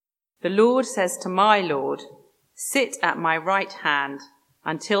The Lord says to my Lord, sit at my right hand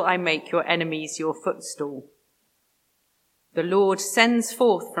until I make your enemies your footstool. The Lord sends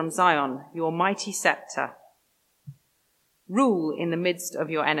forth from Zion your mighty scepter. Rule in the midst of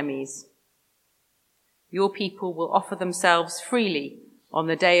your enemies. Your people will offer themselves freely on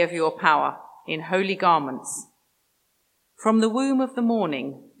the day of your power in holy garments. From the womb of the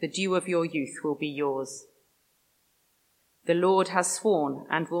morning, the dew of your youth will be yours. The Lord has sworn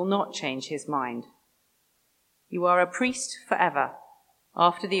and will not change his mind. You are a priest forever,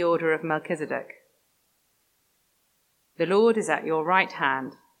 after the order of Melchizedek. The Lord is at your right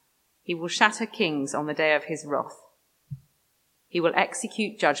hand. He will shatter kings on the day of his wrath. He will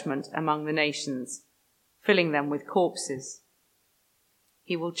execute judgment among the nations, filling them with corpses.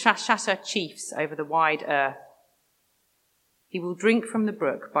 He will shatter chiefs over the wide earth. He will drink from the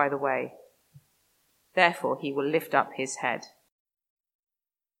brook by the way. Therefore he will lift up his head.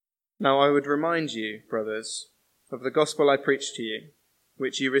 Now I would remind you, brothers, of the gospel I preached to you,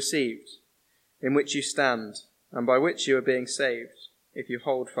 which you received, in which you stand, and by which you are being saved, if you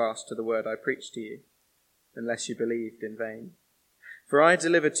hold fast to the word I preached to you, unless you believed in vain. For I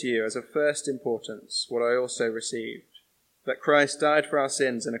delivered to you as of first importance what I also received, that Christ died for our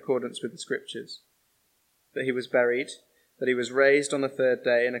sins in accordance with the Scriptures, that he was buried, that he was raised on the third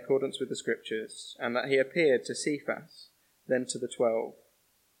day in accordance with the Scriptures, and that he appeared to Cephas, then to the 12.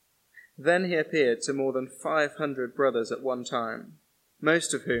 Then he appeared to more than 500 brothers at one time,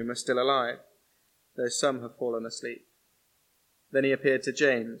 most of whom are still alive, though some have fallen asleep. Then he appeared to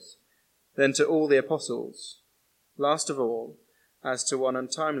James, then to all the apostles. Last of all, as to one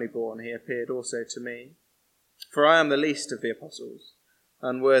untimely born, he appeared also to me. For I am the least of the apostles,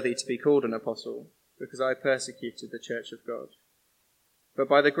 unworthy to be called an apostle, because I persecuted the church of God. But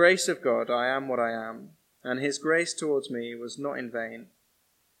by the grace of God I am what I am, and his grace towards me was not in vain.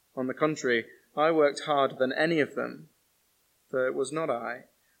 On the contrary, I worked harder than any of them, for it was not I,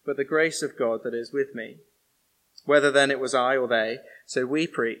 but the grace of God that is with me. Whether then it was I or they, so we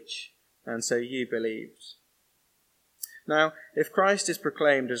preach, and so you believed. Now, if Christ is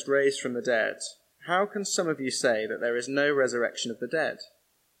proclaimed as raised from the dead, how can some of you say that there is no resurrection of the dead?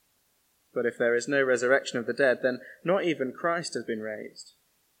 But if there is no resurrection of the dead, then not even Christ has been raised.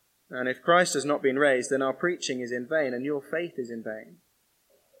 And if Christ has not been raised, then our preaching is in vain, and your faith is in vain.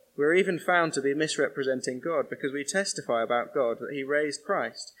 We're even found to be misrepresenting God, because we testify about God that he raised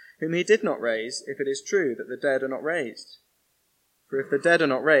Christ, whom he did not raise, if it is true that the dead are not raised. For if the dead are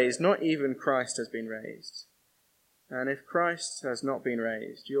not raised, not even Christ has been raised. And if Christ has not been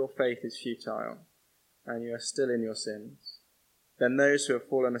raised, your faith is futile, and you are still in your sins. Then those who have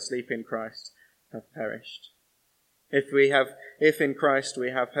fallen asleep in Christ have perished. If in Christ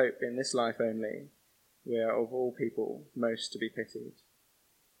we have hope in this life only, we are of all people most to be pitied.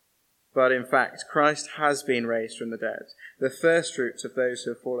 But in fact, Christ has been raised from the dead, the first fruits of those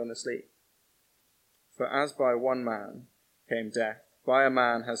who have fallen asleep. For as by one man came death, by a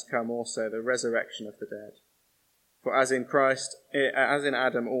man has come also the resurrection of the dead. For as in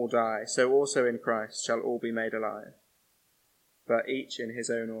Adam all die, so also in Christ shall all be made alive. But each in his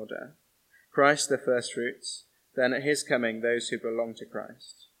own order. Christ the firstfruits, then at his coming those who belong to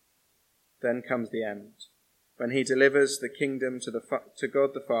Christ. Then comes the end, when he delivers the kingdom to God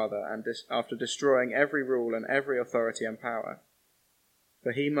the Father, and after destroying every rule and every authority and power.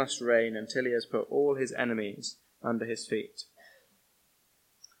 For he must reign until he has put all his enemies under his feet.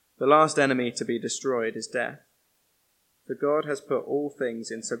 The last enemy to be destroyed is death. For God has put all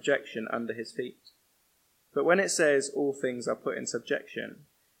things in subjection under his feet. But when it says all things are put in subjection,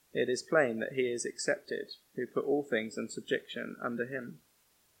 it is plain that he is accepted, who put all things in subjection under him.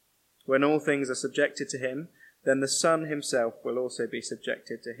 When all things are subjected to him, then the Son himself will also be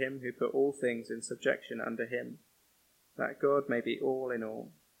subjected to him who put all things in subjection under him, that God may be all in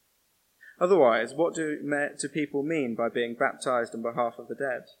all. Otherwise, what do people mean by being baptized on behalf of the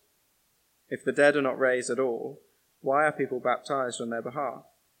dead? If the dead are not raised at all, why are people baptized on their behalf?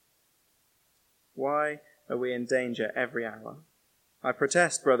 Why are we in danger every hour? I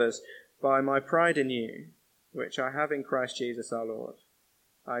protest, brothers, by my pride in you, which I have in Christ Jesus our Lord.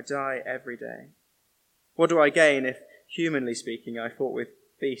 I die every day. What do I gain if, humanly speaking, I fought with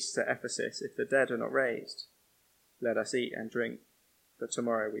beasts at Ephesus, if the dead are not raised? Let us eat and drink, for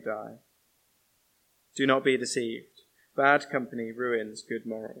tomorrow we die. Do not be deceived. Bad company ruins good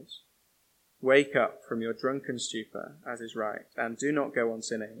morals. Wake up from your drunken stupor, as is right, and do not go on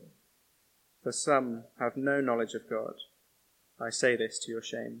sinning. For some have no knowledge of God. I say this to your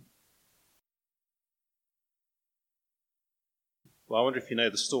shame. Well, I wonder if you know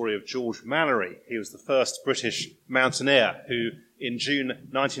the story of George Mallory. He was the first British mountaineer who, in June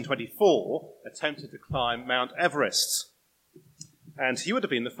 1924, attempted to climb Mount Everest. And he would have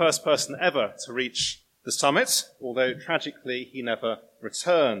been the first person ever to reach the summit, although tragically he never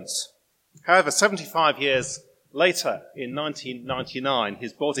returned. However, 75 years later, in 1999,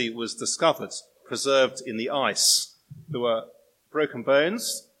 his body was discovered, preserved in the ice. There were broken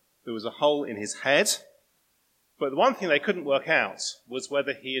bones, there was a hole in his head, but the one thing they couldn't work out was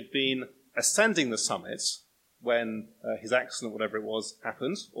whether he had been ascending the summit when his accident, whatever it was,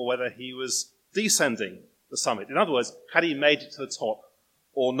 happened, or whether he was descending the summit. In other words, had he made it to the top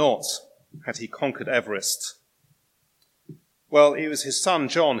or not? Had he conquered Everest? Well, it was his son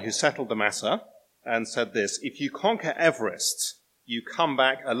John who settled the matter and said this: "If you conquer Everest, you come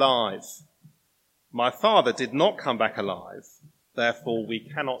back alive. My father did not come back alive, therefore we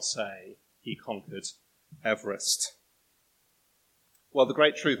cannot say he conquered Everest." Well, the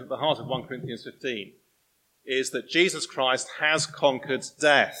great truth at the heart of 1 Corinthians 15 is that Jesus Christ has conquered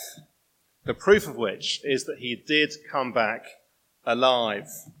death, the proof of which is that he did come back alive.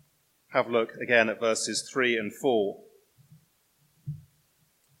 Have a look again at verses 3 and 4.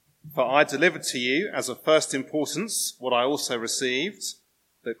 "For I delivered to you as of first importance what I also received,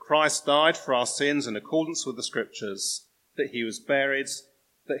 that Christ died for our sins in accordance with the Scriptures, that he was buried,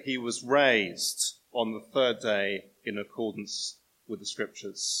 that he was raised on the third day in accordance with the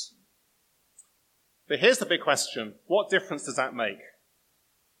Scriptures." But here's the big question: what difference does that make?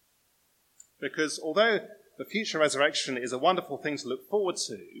 Because although the future resurrection is a wonderful thing to look forward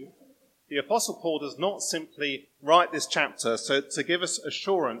to, the Apostle Paul does not simply write this chapter so to give us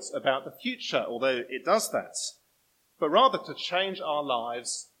assurance about the future, although it does that, but rather to change our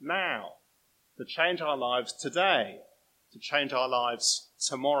lives now, to change our lives today, to change our lives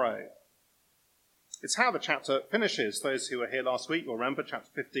tomorrow. It's how the chapter finishes. Those who were here last week will remember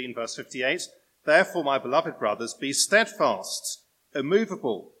chapter 15, verse 58. "Therefore, my beloved brothers, be steadfast,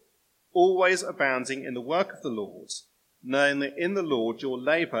 immovable, always abounding in the work of the Lord, knowing that in the Lord your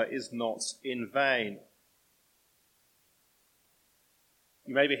labour is not in vain."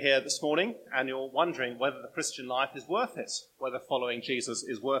 You may be here this morning and you're wondering whether the Christian life is worth it, whether following Jesus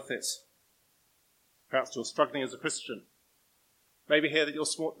is worth it. Perhaps you're struggling as a Christian. Maybe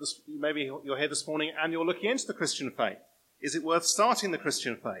you're here this morning and you're looking into the Christian faith. Is it worth starting the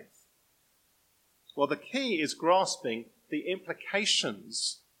Christian faith? Well, the key is grasping the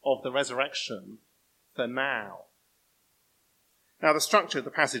implications of the resurrection for now. Now, the structure of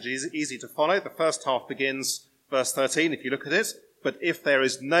the passage is easy to follow. The first half begins, verse 13, if you look at it. "But if there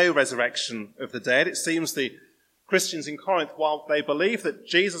is no resurrection of the dead," it seems the Christians in Corinth, while they believed that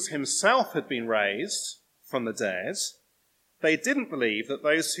Jesus himself had been raised from the dead, they didn't believe that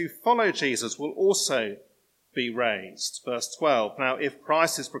those who follow Jesus will also be raised. Verse 12, "Now, if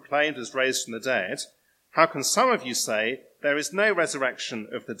Christ is proclaimed as raised from the dead, how can some of you say there is no resurrection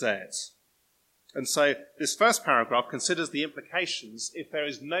of the dead?" And so this first paragraph considers the implications if there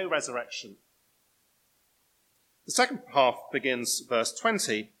is no resurrection. The second half begins verse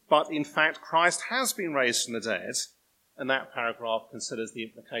 20, "But in fact Christ has been raised from the dead," and that paragraph considers the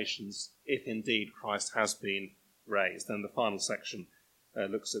implications if indeed Christ has been raised. Then the final section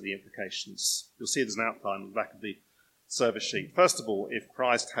looks at the implications. You'll see there's an outline on the back of the service sheet. First of all, if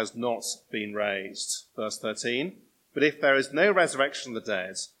Christ has not been raised. Verse 13, "But if there is no resurrection of the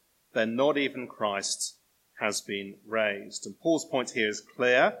dead, then not even Christ has been raised." And Paul's point here is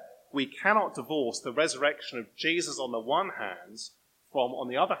clear. We cannot divorce the resurrection of Jesus on the one hand from, on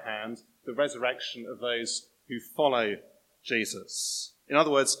the other hand, the resurrection of those who follow Jesus. In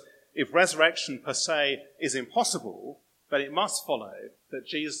other words, if resurrection per se is impossible, then it must follow that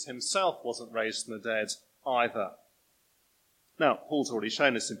Jesus himself wasn't raised from the dead either. Now, Paul's already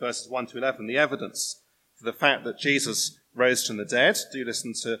shown us in verses 1 to 11 the evidence for the fact that Jesus rose from the dead. Do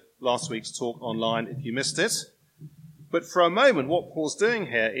listen to last week's talk online if you missed it. But for a moment, what Paul's doing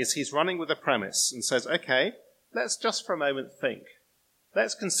here is he's running with a premise and says, okay, let's just for a moment think.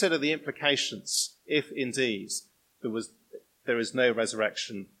 Let's consider the implications if indeed there is no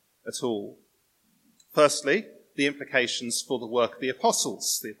resurrection at all. Firstly, the implications for the work of the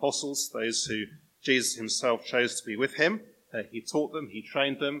apostles. The apostles, those who Jesus himself chose to be with him. He taught them, he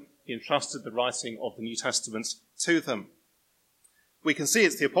trained them, he entrusted the writing of the New Testament to them. We can see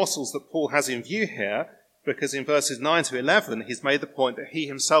it's the apostles that Paul has in view here, because in verses 9 to 11, he's made the point that he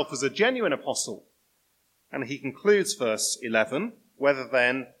himself was a genuine apostle. And he concludes verse 11, whether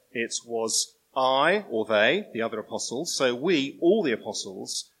then it was I or they, the other apostles, so we, all the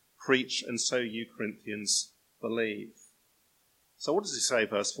apostles, preach, and so you Corinthians believe. So what does he say,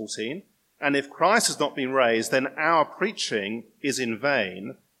 verse 14? And if Christ has not been raised, then our preaching is in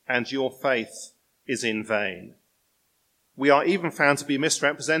vain, and your faith is in vain. We are even found to be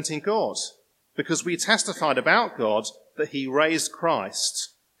misrepresenting God, because we testified about God that he raised Christ,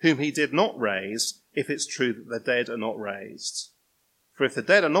 whom he did not raise, if it's true that the dead are not raised. For if the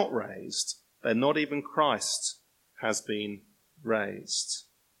dead are not raised, then not even Christ has been raised.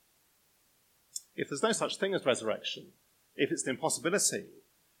 If there's no such thing as resurrection, if it's an impossibility,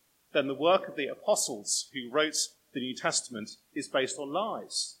 then the work of the apostles who wrote the New Testament is based on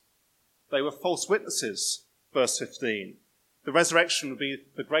lies. They were false witnesses, verse 15. The resurrection would be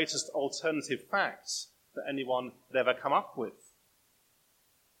the greatest alternative fact that anyone would ever come up with.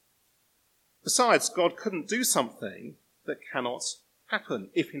 Besides, God couldn't do something that cannot happen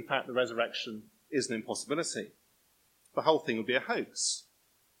if, in fact, the resurrection is an impossibility. The whole thing would be a hoax.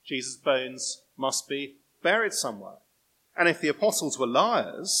 Jesus' bones must be buried somewhere. And if the apostles were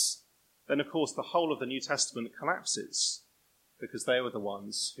liars, then, of course, the whole of the New Testament collapses, because they were the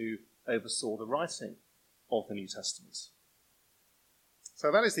ones who oversaw the writing of the New Testament.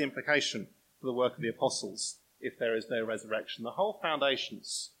 So that is the implication for the work of the apostles if there is no resurrection. The whole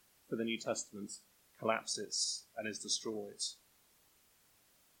foundations for the New Testament collapses and is destroyed.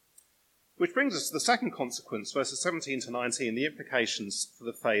 Which brings us to the second consequence, verses 17 to 19, the implications for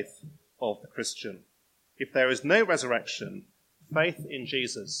the faith of the Christian. If there is no resurrection, faith in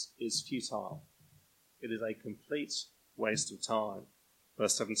Jesus is futile. It is a complete waste of time.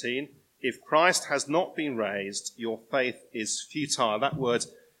 Verse 17, if Christ has not been raised, your faith is futile. That word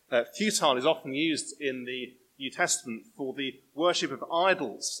futile is often used in the New Testament for the worship of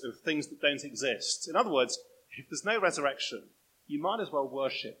idols, of things that don't exist. In other words, if there's no resurrection, you might as well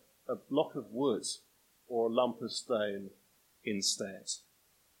worship a block of wood or a lump of stone instead.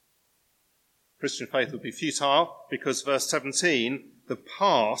 Christian faith would be futile because, verse 17, the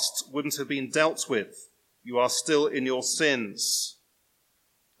past wouldn't have been dealt with. You are still in your sins.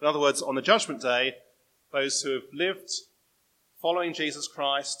 In other words, on the judgment day, those who have lived following Jesus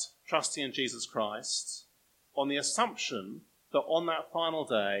Christ, trusting in Jesus Christ, on the assumption that on that final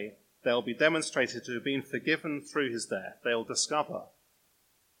day they'll be demonstrated to have been forgiven through his death, they'll discover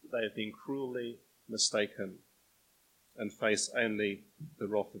that they have been cruelly mistaken and face only the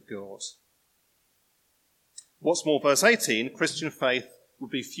wrath of God. What's more, verse 18, Christian faith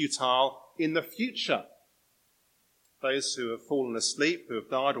would be futile in the future. Those who have fallen asleep, who have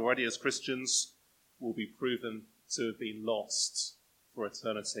died already as Christians, will be proven to have been lost for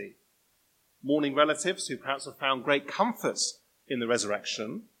eternity. Mourning relatives who perhaps have found great comfort in the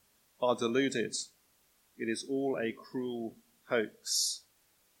resurrection are deluded. It is all a cruel hoax.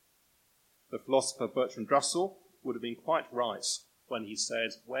 The philosopher Bertrand Russell would have been quite right when he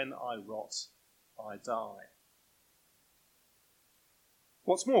said, "When I rot, I die."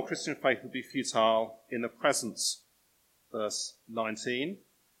 What's more, Christian faith would be futile in the presence. Verse 19,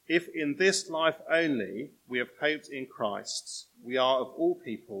 if in this life only we have hoped in Christ, we are of all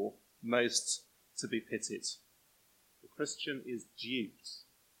people most to be pitied. The Christian is duped,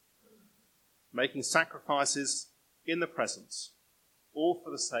 making sacrifices in the present, all for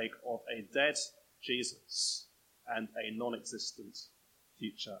the sake of a dead Jesus and a non-existent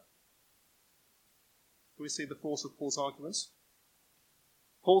future. Do we see the force of Paul's arguments?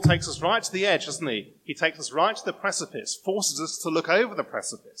 Paul takes us right to the edge, doesn't he? He takes us right to the precipice, forces us to look over the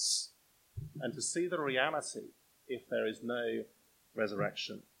precipice and to see the reality if there is no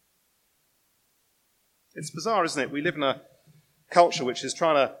resurrection. It's bizarre, isn't it? We live in a culture which is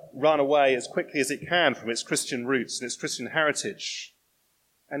trying to run away as quickly as it can from its Christian roots and its Christian heritage,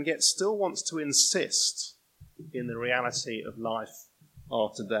 and yet still wants to insist in the reality of life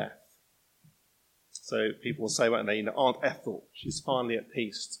after death. So people will say, won't they, Aunt Ethel, she's finally at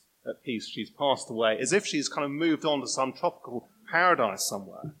peace, she's passed away, as if she's kind of moved on to some tropical paradise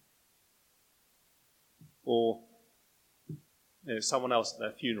somewhere. Or someone else at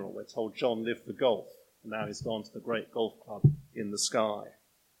their funeral, we're told John lived for golf, and now he's gone to the great golf club in the sky.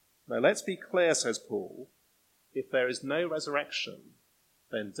 Now let's be clear, says Paul, if there is no resurrection,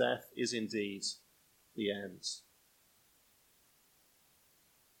 then death is indeed the end.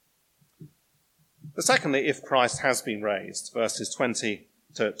 But secondly, if Christ has been raised, verses 20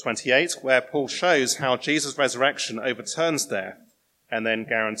 to 28, where Paul shows how Jesus' resurrection overturns death and then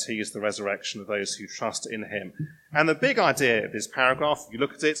guarantees the resurrection of those who trust in him. And the big idea of this paragraph, if you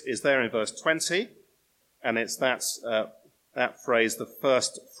look at it, is there in verse 20, and it's that phrase, the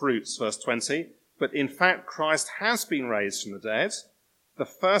first fruits, verse 20. But in fact, Christ has been raised from the dead, the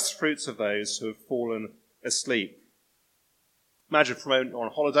first fruits of those who have fallen asleep. Imagine for a moment you're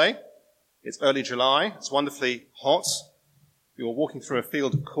on holiday. It's early July. It's wonderfully hot. You're walking through a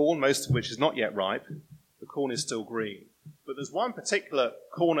field of corn, most of which is not yet ripe. The corn is still green. But there's one particular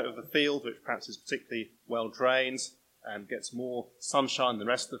corner of the field which perhaps is particularly well drained and gets more sunshine than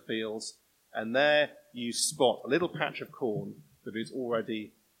the rest of the fields. And there you spot a little patch of corn that is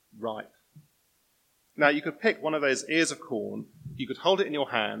already ripe. Now, you could pick one of those ears of corn, you could hold it in your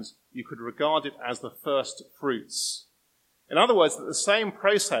hand, you could regard it as the first fruits. In other words, that the same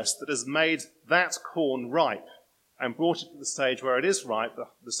process that has made that corn ripe and brought it to the stage where it is ripe,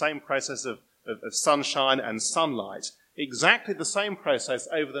 the same process of sunshine and sunlight, exactly the same process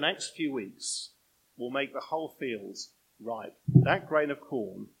over the next few weeks will make the whole field ripe. That grain of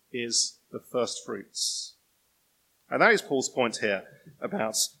corn is the first fruits. And that is Paul's point here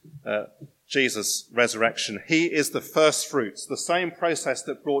about Jesus' resurrection. He is the first fruits. The same process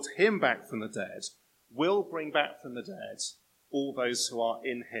that brought him back from the dead will bring back from the dead all those who are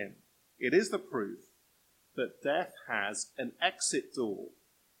in him. It is the proof that death has an exit door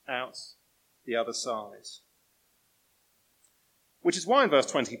out the other side. Which is why in verse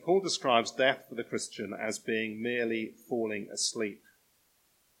 20, Paul describes death for the Christian as being merely falling asleep.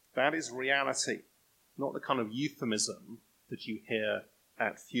 That is reality, not the kind of euphemism that you hear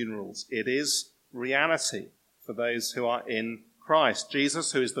at funerals. It is reality for those who are in Christ.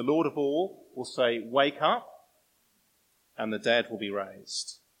 Jesus, who is the Lord of all, will say, "Wake up," and the dead will be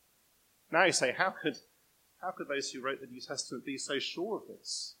raised. Now you say, how could those who wrote the New Testament be so sure of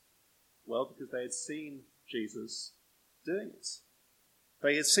this? Well, because they had seen Jesus doing it.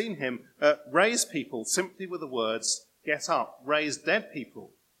 They had seen him raise people simply with the words, "Get up." Raise dead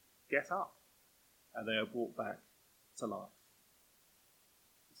people, "Get up." And they are brought back to life.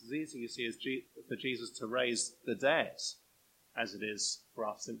 It's as easy, you see, for Jesus to raise the dead as it is for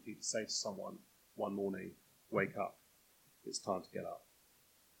us simply to say to someone one morning, "Wake up. It's time to get up."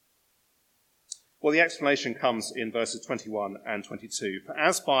 Well, the explanation comes in verses 21 and 22. "For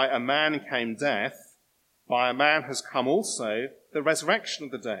as by a man came death, by a man has come also the resurrection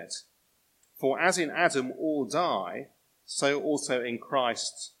of the dead. For as in Adam all die, so also in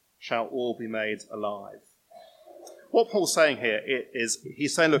Christ shall all be made alive." What Paul's saying here is,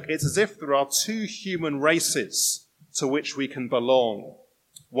 he's saying, look, it's as if there are two human races to which we can belong.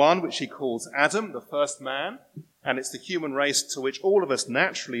 One which he calls Adam, the first man, and it's the human race to which all of us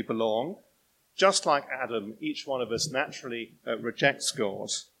naturally belong. Just like Adam, each one of us naturally rejects God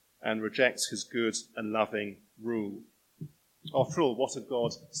and rejects his good and loving rule. After all, what had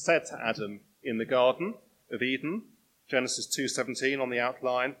God said to Adam in the Garden of Eden? Genesis 2:17 on the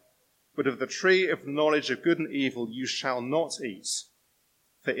outline. "But of the tree of the knowledge of good and evil you shall not eat,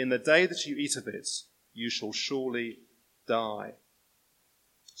 for in the day that you eat of it, you shall surely die."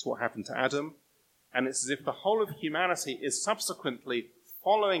 That's what happened to Adam, and it's as if the whole of humanity is subsequently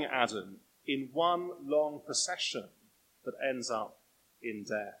following Adam in one long procession that ends up in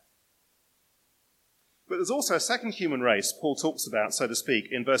death. But there's also a second human race Paul talks about, so to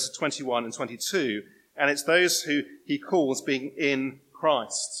speak, in verses 21 and 22, and it's those who he calls being in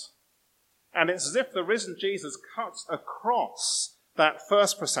Christ. And it's as if the risen Jesus cuts across that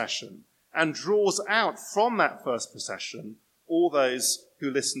first procession and draws out from that first procession all those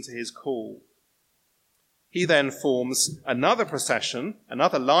who listen to his call. He then forms another procession,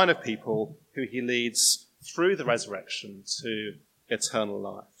 another line of people who he leads through the resurrection to eternal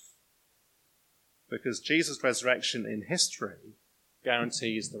life. Because Jesus' resurrection in history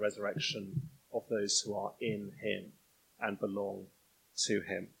guarantees the resurrection of those who are in him and belong to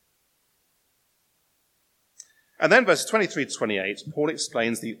him. And then verses 23 to 28, Paul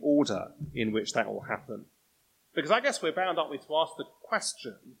explains the order in which that will happen. Because I guess we're bound, aren't we, to ask the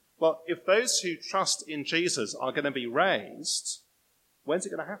question, well, if those who trust in Jesus are going to be raised, when's it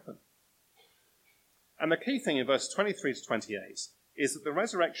going to happen? And the key thing in verses 23 to 28 is that the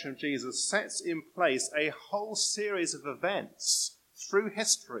resurrection of Jesus sets in place a whole series of events through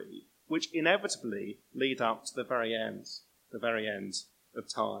history which inevitably lead up to the very end of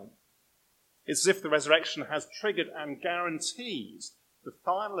time. It's as if the resurrection has triggered and guaranteed the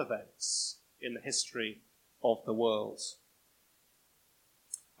final events in the history of the world.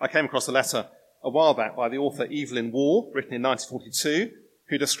 I came across a letter a while back by the author Evelyn Waugh, written in 1942,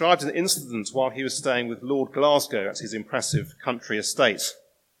 who described an incident while he was staying with Lord Glasgow at his impressive country estate.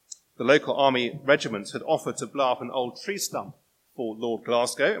 The local army regiment had offered to blow up an old tree stump for Lord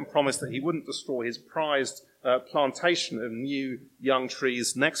Glasgow and promised that he wouldn't destroy his prized plantation of new young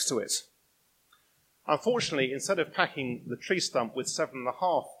trees next to it. Unfortunately, instead of packing the tree stump with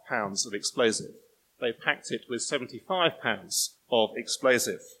 7.5 pounds of explosive, they packed it with 75 pounds of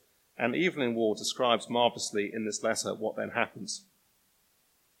explosive. And Evelyn Waugh describes marvellously in this letter what then happens.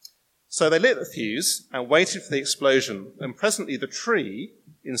 So they lit the fuse and waited for the explosion, and presently the tree,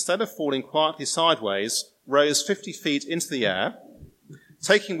 instead of falling quietly sideways, rose 50 feet into the air,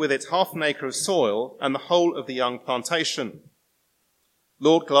 taking with it half an acre of soil and the whole of the young plantation.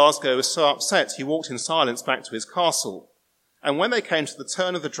 Lord Glasgow was so upset he walked in silence back to his castle, and when they came to the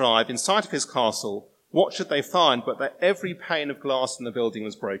turn of the drive in sight of his castle, what should they find but that every pane of glass in the building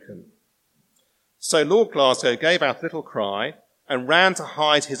was broken? So Lord Glasgow gave out a little cry and ran to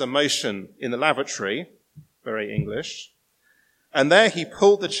hide his emotion in the lavatory, very English, and there he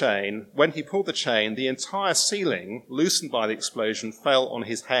pulled the chain. When he pulled the chain, the entire ceiling, loosened by the explosion, fell on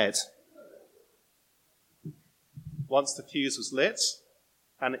his head. Once the fuse was lit,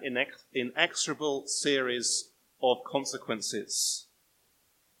 an inexorable series of consequences.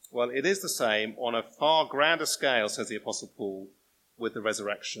 Well, it is the same on a far grander scale, says the Apostle Paul, with the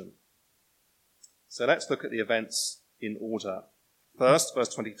resurrection. So let's look at the events in order. First, verse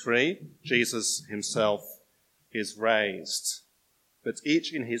 23, Jesus himself is raised, but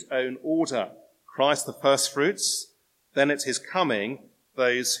each in his own order. Christ the firstfruits, then at his coming,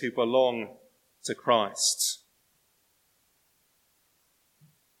 those who belong to Christ.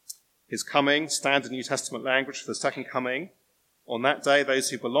 His coming, standard New Testament language for the second coming. On that day, those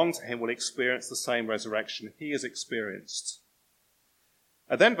who belong to him will experience the same resurrection he has experienced.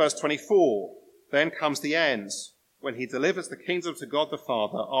 And then verse 24, then comes the end, when he delivers the kingdom to God the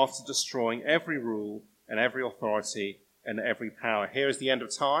Father after destroying every rule and every authority and every power. Here is the end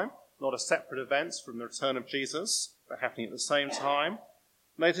of time, not a separate event from the return of Jesus, but happening at the same time.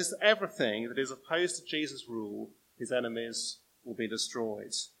 Notice that everything that is opposed to Jesus' rule, his enemies, will be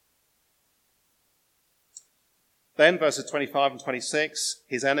destroyed. Then verses 25 and 26,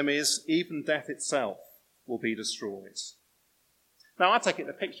 his enemies, even death itself, will be destroyed. Now I take it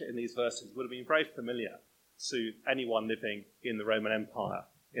the picture in these verses would have been very familiar to anyone living in the Roman Empire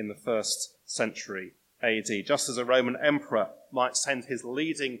in the 1st century AD, just as a Roman emperor might send his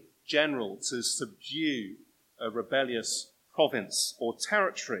leading general to subdue a rebellious province or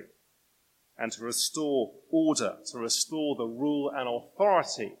territory and to restore order, to restore the rule and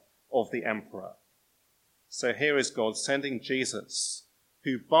authority of the emperor. So here is God sending Jesus,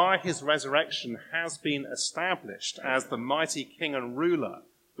 who by his resurrection has been established as the mighty king and ruler,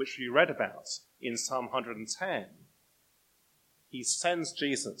 which we read about in Psalm 110. He sends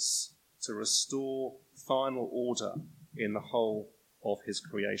Jesus to restore final order in the whole of his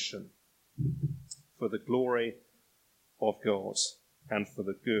creation, for the glory of God and for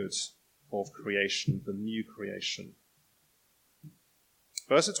the good of creation, the new creation.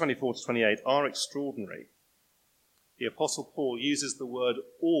 Verses 24 to 28 are extraordinary. The Apostle Paul uses the word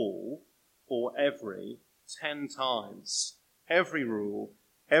all or every 10 times. Every rule,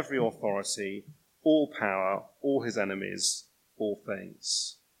 every authority, all power, all his enemies, all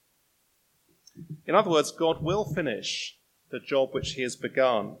things. In other words, God will finish the job which he has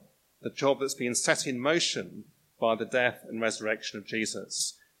begun, the job that's been set in motion by the death and resurrection of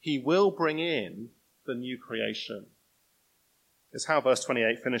Jesus. He will bring in the new creation. It's how verse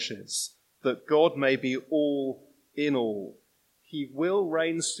 28 finishes, that God may be all in all. He will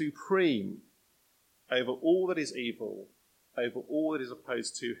reign supreme over all that is evil, over all that is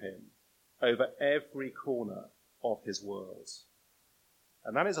opposed to him, over every corner of his world.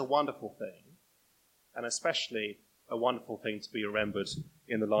 And that is a wonderful thing, and especially a wonderful thing to be remembered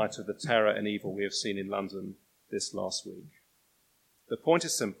in the light of the terror and evil we have seen in London this last week. The point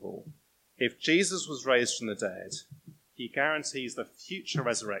is simple. If Jesus was raised from the dead, he guarantees the future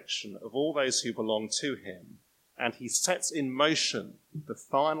resurrection of all those who belong to him, and he sets in motion the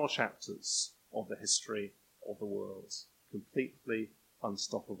final chapters of the history of the world, completely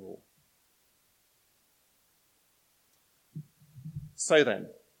unstoppable. So then,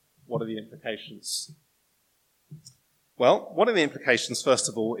 what are the implications? Well, what are the implications, first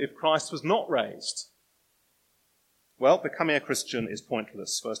of all, if Christ was not raised? Well, becoming a Christian is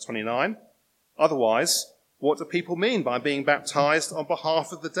pointless. Verse 29. Otherwise, what do people mean by being baptized on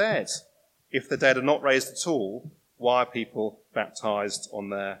behalf of the dead? If the dead are not raised at all, why are people baptized on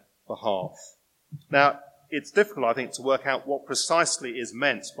their behalf? Now, it's difficult, I think, to work out what precisely is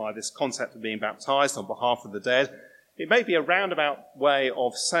meant by this concept of being baptized on behalf of the dead. It may be a roundabout way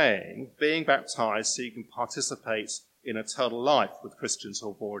of saying being baptized so you can participate in eternal life with Christians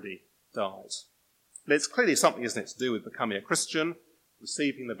who have already died. But it's clearly something, isn't it, to do with becoming a Christian,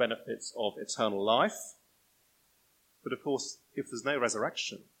 receiving the benefits of eternal life. But of course, if there's no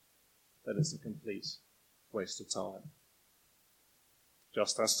resurrection, then it's a complete waste of time.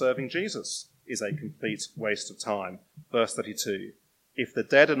 Just as serving Jesus is a complete waste of time. Verse 32, if the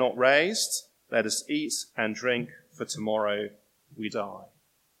dead are not raised, let us eat and drink, for tomorrow we die.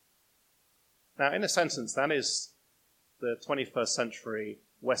 Now, in a sentence, that is the 21st century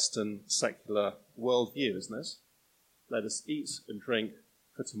Western secular worldview, isn't it? Let us eat and drink,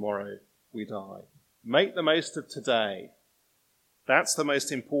 for tomorrow we die. Make the most of today. That's the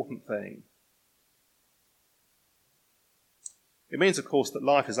most important thing. It means, of course, that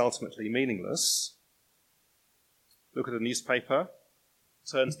life is ultimately meaningless. Look at a newspaper,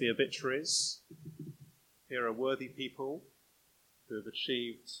 turn to the obituaries. Here are worthy people who have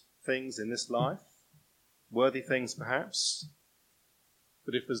achieved things in this life, worthy things perhaps.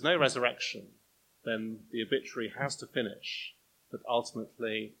 But if there's no resurrection, then the obituary has to finish that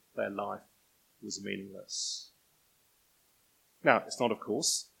ultimately their life was meaningless. Now, it's not, of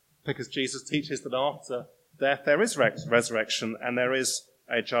course, because Jesus teaches that after death there is resurrection and there is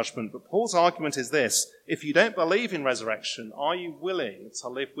a judgment. But Paul's argument is this: if you don't believe in resurrection, are you willing to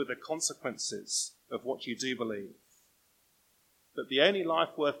live with the consequences of what you do believe? That the only life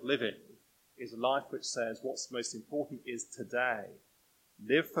worth living is a life which says what's most important is today.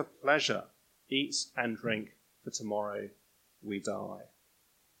 Live for pleasure, eat and drink, for tomorrow we die.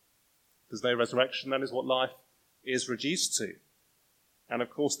 There's no resurrection, that is what life is reduced to. And of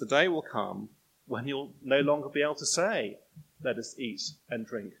course the day will come when you'll no longer be able to say, let us eat and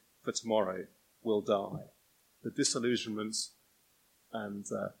drink, for tomorrow we'll die. The disillusionment and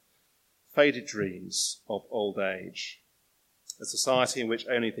faded dreams of old age. A society in which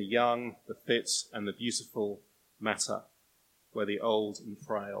only the young, the fit and the beautiful matter, where the old and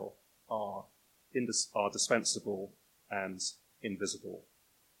frail are dispensable and invisible.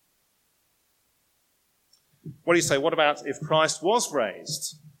 What do you say? What about if Christ was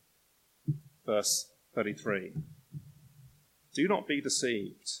raised? Verse 33. Do not be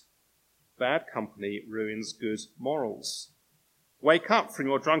deceived. Bad company ruins good morals. Wake up from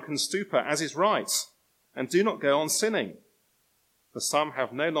your drunken stupor, as is right, and do not go on sinning. For some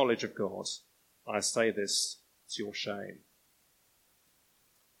have no knowledge of God. I say this to your shame.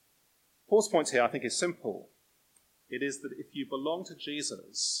 Paul's point here, I think, is simple. It is that if you belong to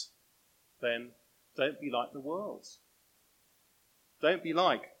Jesus, then don't be like the world. Don't be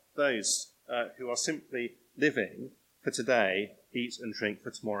like those who are simply living for today, eat and drink,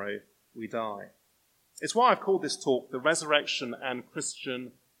 for tomorrow we die. It's why I've called this talk the Resurrection and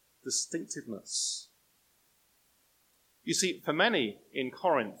Christian Distinctiveness. You see, for many in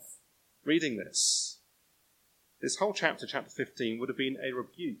Corinth, reading this whole chapter 15, would have been a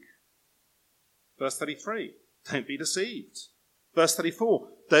rebuke. Verse 33, don't be deceived. Verse 34,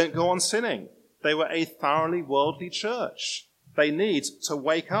 don't go on sinning. They were a thoroughly worldly church. They need to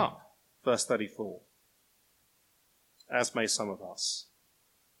wake up. Verse 34, as may some of us.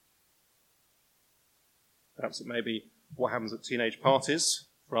 Perhaps it may be what happens at teenage parties.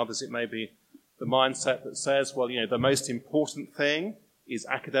 For others, it may be the mindset that says, well, the most important thing is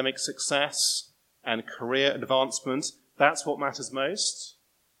academic success and career advancement. That's what matters most.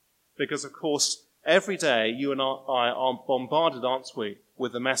 Because, of course, every day you and I are bombarded, aren't we,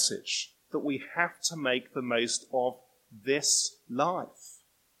 with the message that we have to make the most of this life.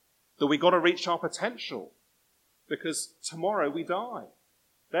 That we've got to reach our potential. Because tomorrow we die.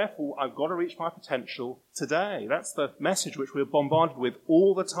 Therefore, I've got to reach my potential today. That's the message which we're bombarded with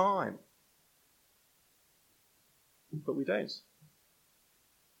all the time. But we don't.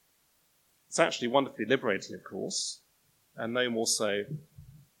 It's actually wonderfully liberating, of course, and no more so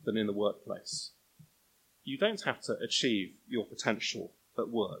than in the workplace. You don't have to achieve your potential at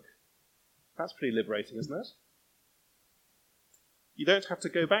work. That's pretty liberating, isn't it? You don't have to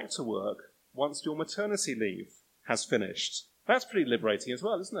go back to work once your maternity leave has finished. That's pretty liberating as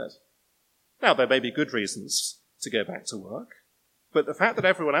well, isn't it? Now, there may be good reasons to go back to work, but the fact that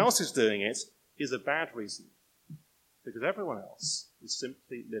everyone else is doing it is a bad reason, because everyone else is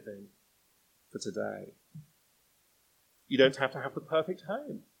simply living for today. You don't have to have the perfect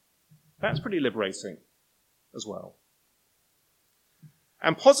home. That's pretty liberating as well.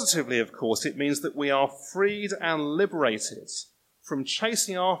 And positively, of course, it means that we are freed and liberated from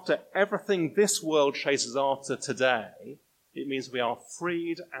chasing after everything this world chases after today. It means we are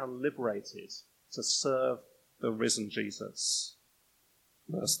freed and liberated to serve the risen Jesus.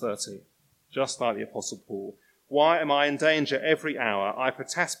 Verse 30, just like the Apostle Paul. Why am I in danger every hour? I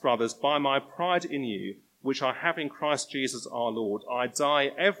protest, brothers, by my pride in you, which I have in Christ Jesus our Lord. I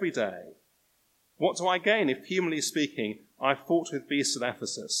die every day. What do I gain if, humanly speaking, I fought with beasts at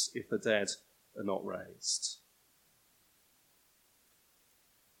Ephesus if the dead are not raised?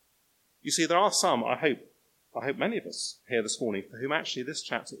 You see, there are some, I hope many of us here this morning, for whom actually this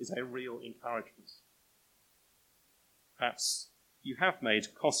chapter is a real encouragement. Perhaps you have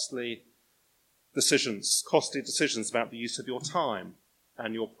made costly decisions about the use of your time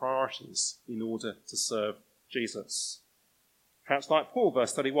and your priorities in order to serve Jesus. Perhaps like Paul,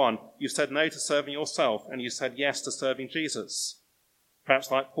 verse 31, you said no to serving yourself and you said yes to serving Jesus.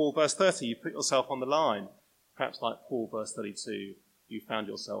 Perhaps like Paul, verse 30, you put yourself on the line. Perhaps like Paul, verse 32, you found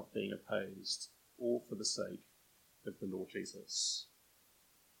yourself being opposed, all for the sake of the Lord Jesus.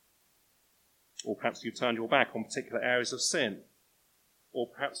 Or perhaps you've turned your back on particular areas of sin. Or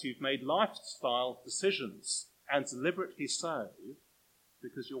perhaps you've made lifestyle decisions, and deliberately so,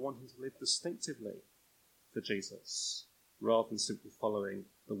 because you're wanting to live distinctively for Jesus, rather than simply following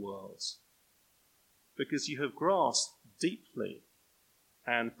the world. Because you have grasped deeply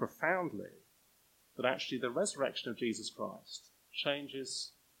and profoundly that actually the resurrection of Jesus Christ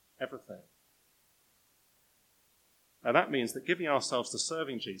changes everything. And that means that giving ourselves to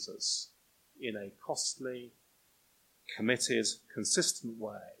serving Jesus in a costly, committed, consistent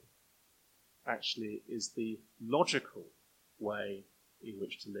way actually is the logical way in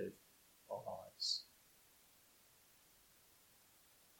which to live our lives.